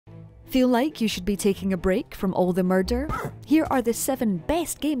Feel like you should be taking a break from all the murder? Here are the 7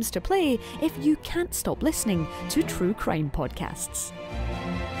 best games to play if you can't stop listening to true crime podcasts.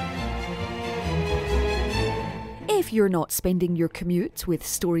 If you're not spending your commute with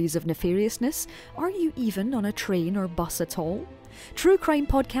stories of nefariousness, are you even on a train or bus at all? True crime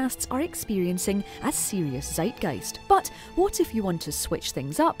podcasts are experiencing a serious zeitgeist. But what if you want to switch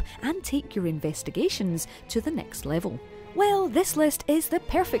things up and take your investigations to the next level? Well, this list is the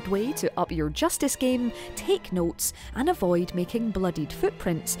perfect way to up your justice game, take notes, and avoid making bloodied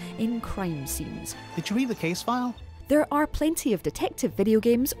footprints in crime scenes. Did you read the case file? There are plenty of detective video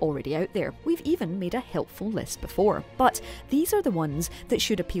games already out there. We've even made a helpful list before. But these are the ones that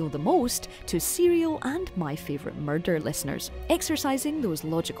should appeal the most to serial and my favourite murder listeners, exercising those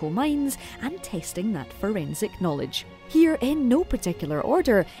logical minds and testing that forensic knowledge. Here, in no particular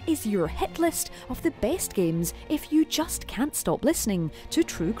order, is your hit list of the best games if you just can't stop listening to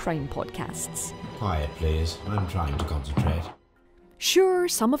true crime podcasts. Quiet, please. I'm trying to concentrate. Sure,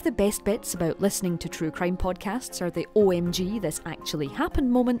 some of the best bits about listening to true crime podcasts are the OMG, this actually happened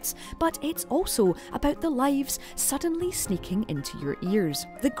moments, but it's also about the lives suddenly sneaking into your ears.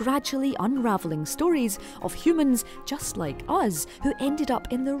 The gradually unravelling stories of humans just like us who ended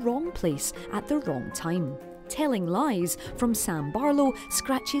up in the wrong place at the wrong time. Telling Lies from Sam Barlow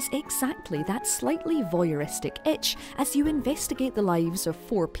scratches exactly that slightly voyeuristic itch as you investigate the lives of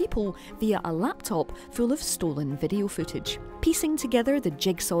 4 people via a laptop full of stolen video footage. Piecing together the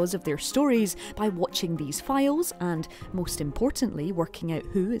jigsaws of their stories by watching these files and, most importantly, working out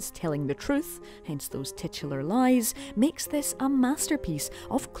who is telling the truth, hence those titular lies, makes this a masterpiece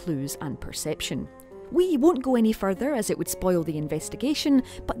of clues and perception. We won't go any further as it would spoil the investigation,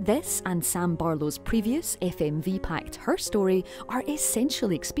 but this and Sam Barlow's previous FMV-packed Her Story are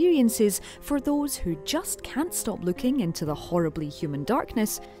essential experiences for those who just can't stop looking into the horribly human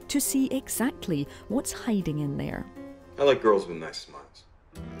darkness to see exactly what's hiding in there. I like girls with nice smiles.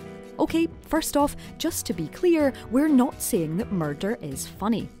 Okay, first off, just to be clear, we're not saying that murder is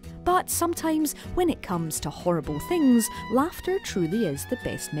funny. But sometimes, when it comes to horrible things, laughter truly is the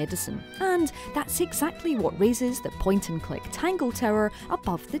best medicine. And that's exactly what raises the point-and-click Tangle Tower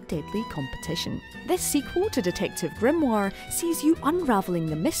above the deadly competition. This sequel to Detective Grimoire sees you unravelling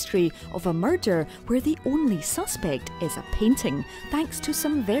the mystery of a murder where the only suspect is a painting, thanks to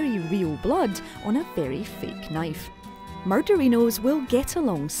some very real blood on a very fake knife. Murderinos will get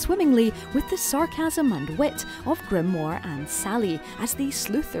along swimmingly with the sarcasm and wit of Grimoire and Sally as they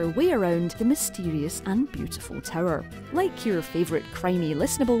sleuth their way around the mysterious and beautiful tower. Like your favourite crimey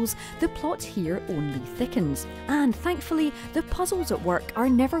listenables, the plot here only thickens, and thankfully the puzzles at work are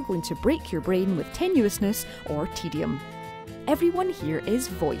never going to break your brain with tenuousness or tedium. Everyone here is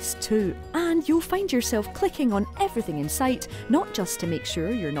voiced too, and you'll find yourself clicking on everything in sight, not just to make sure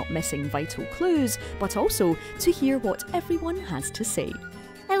you're not missing vital clues, but also to hear what everyone has to say.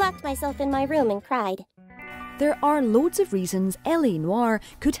 I locked myself in my room and cried. There are loads of reasons LA Noire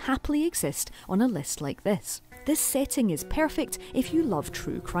could happily exist on a list like this. This setting is perfect if you love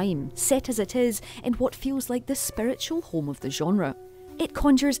true crime, set as it is in what feels like the spiritual home of the genre. It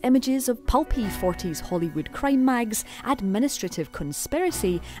conjures images of pulpy 40s Hollywood crime mags, administrative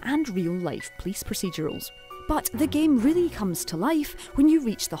conspiracy, and real-life police procedurals. But the game really comes to life when you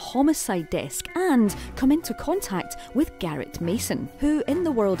reach the homicide desk and come into contact with Garrett Mason, who in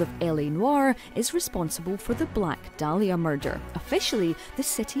the world of LA Noire is responsible for the Black Dahlia murder, officially the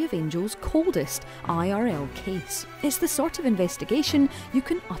City of Angels' coldest IRL case. It's the sort of investigation you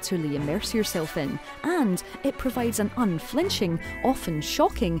can utterly immerse yourself in, and it provides an unflinching, often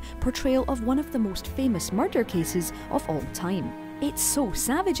shocking portrayal of one of the most famous murder cases of all time. It's so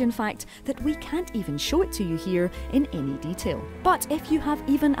savage, in fact, that we can't even show it to you here in any detail. But if you have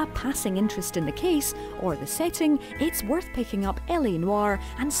even a passing interest in the case or the setting, it's worth picking up LA Noire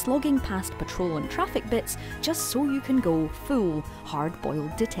and slogging past patrol and traffic bits just so you can go full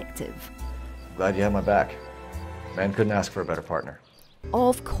hard-boiled detective. Glad you had my back. Man couldn't ask for a better partner.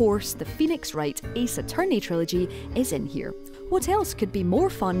 Of course, the Phoenix Wright Ace Attorney trilogy is in here. What else could be more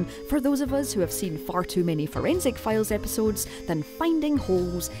fun for those of us who have seen far too many Forensic Files episodes than finding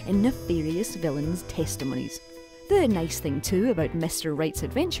holes in nefarious villains' testimonies? The nice thing too about Mr. Wright's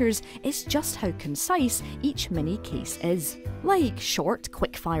adventures is just how concise each mini case is. Like short,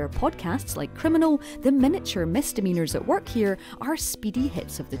 quick-fire podcasts like Criminal, the miniature misdemeanours at work here are speedy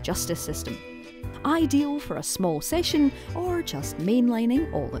hits of the justice system. Ideal for a small session or just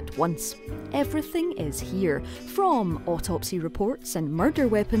mainlining all at once. Everything is here, from autopsy reports and murder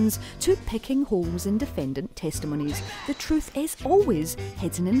weapons to picking holes in defendant testimonies. The truth is always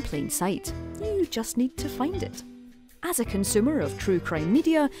hidden in plain sight. You just need to find it. As a consumer of true crime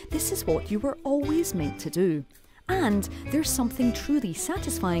media, this is what you were always meant to do. And there's something truly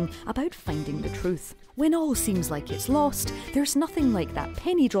satisfying about finding the truth. When all seems like it's lost, there's nothing like that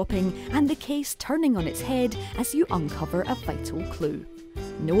penny dropping and the case turning on its head as you uncover a vital clue.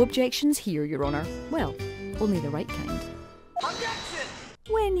 No objections here, Your Honour. Well, only the right kind. Objection!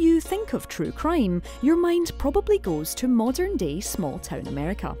 When you think of true crime, your mind probably goes to modern-day small-town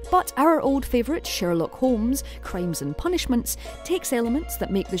America. But our old favourite Sherlock Holmes, Crimes and Punishments, takes elements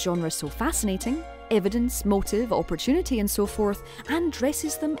that make the genre so fascinating, evidence, motive, opportunity and so forth, and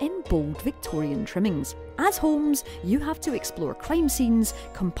dresses them in bold Victorian trimmings. As Holmes, you have to explore crime scenes,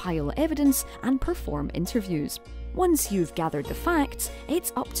 compile evidence and perform interviews. Once you've gathered the facts,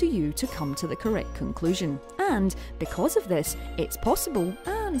 it's up to you to come to the correct conclusion. And because of this, it's possible,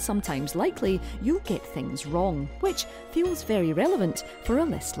 and sometimes likely, you'll get things wrong, which feels very relevant for a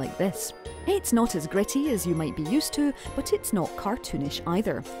list like this. It's not as gritty as you might be used to, but it's not cartoonish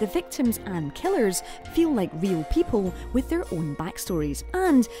either. The victims and killers feel like real people with their own backstories,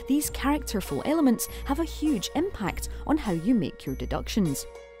 and these characterful elements have a huge impact on how you make your deductions.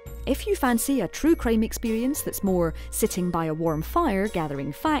 If you fancy a true crime experience that's more sitting by a warm fire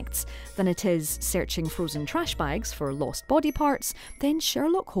gathering facts than it is searching frozen trash bags for lost body parts, then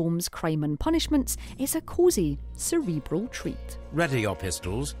Sherlock Holmes' Crime and Punishments is a cosy, cerebral treat. Ready your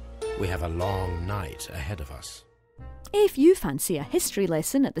pistols. We have a long night ahead of us. If you fancy a history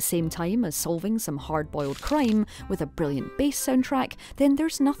lesson at the same time as solving some hard-boiled crime with a brilliant bass soundtrack, then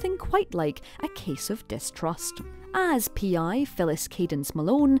there's nothing quite like A Case of Distrust. As PI Phyllis Cadence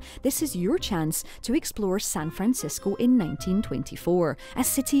Malone, this is your chance to explore San Francisco in 1924, a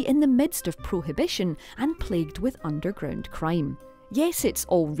city in the midst of prohibition and plagued with underground crime. Yes, it's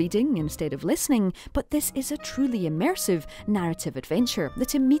all reading instead of listening, but this is a truly immersive narrative adventure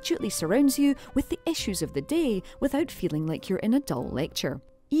that immediately surrounds you with the issues of the day without feeling like you're in a dull lecture.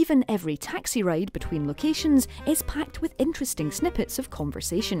 Even every taxi ride between locations is packed with interesting snippets of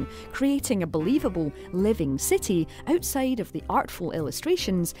conversation, creating a believable, living city outside of the artful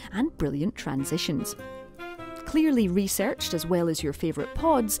illustrations and brilliant transitions. Clearly researched as well as your favourite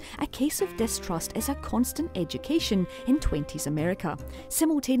pods, A Case of Distrust is a constant education in 20s America,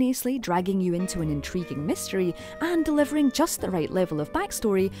 simultaneously dragging you into an intriguing mystery and delivering just the right level of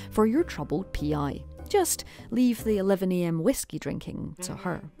backstory for your troubled PI. Just leave the 11 AM whiskey drinking to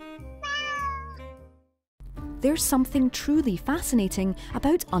her. There's something truly fascinating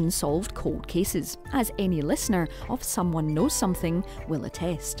about unsolved cold cases, as any listener of Someone Knows Something will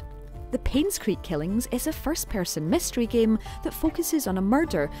attest. The Painscreek Killings is a first-person mystery game that focuses on a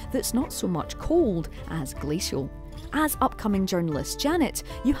murder that's not so much cold as glacial. As upcoming journalist Janet,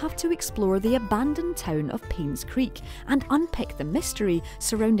 you have to explore the abandoned town of Painscreek and unpick the mystery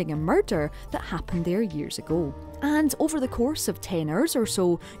surrounding a murder that happened there years ago. And over the course of 10 hours or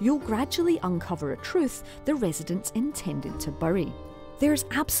so, you'll gradually uncover a truth the residents intended to bury. There's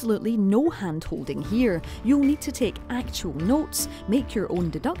absolutely no hand-holding here. You'll need to take actual notes, make your own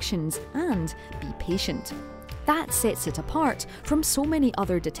deductions, and be patient. That sets it apart from so many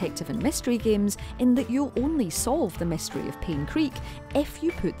other detective and mystery games in that you'll only solve the mystery of Painscreek if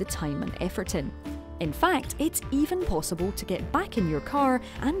you put the time and effort in. In fact, it's even possible to get back in your car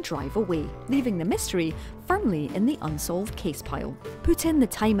and drive away, leaving the mystery firmly in the unsolved case pile. Put in the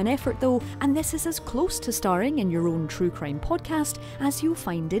time and effort though, and this is as close to starring in your own true crime podcast as you'll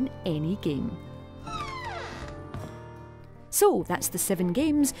find in any game. So that's the 7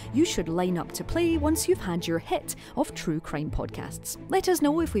 games you should line up to play once you've had your hit of true crime podcasts. Let us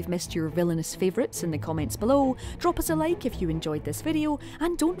know if we've missed your villainous favourites in the comments below, drop us a like if you enjoyed this video,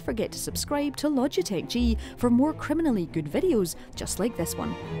 and don't forget to subscribe to Logitech G for more criminally good videos just like this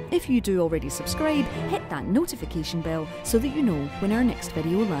one. If you do already subscribe, hit that notification bell so that you know when our next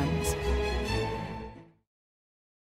video lands.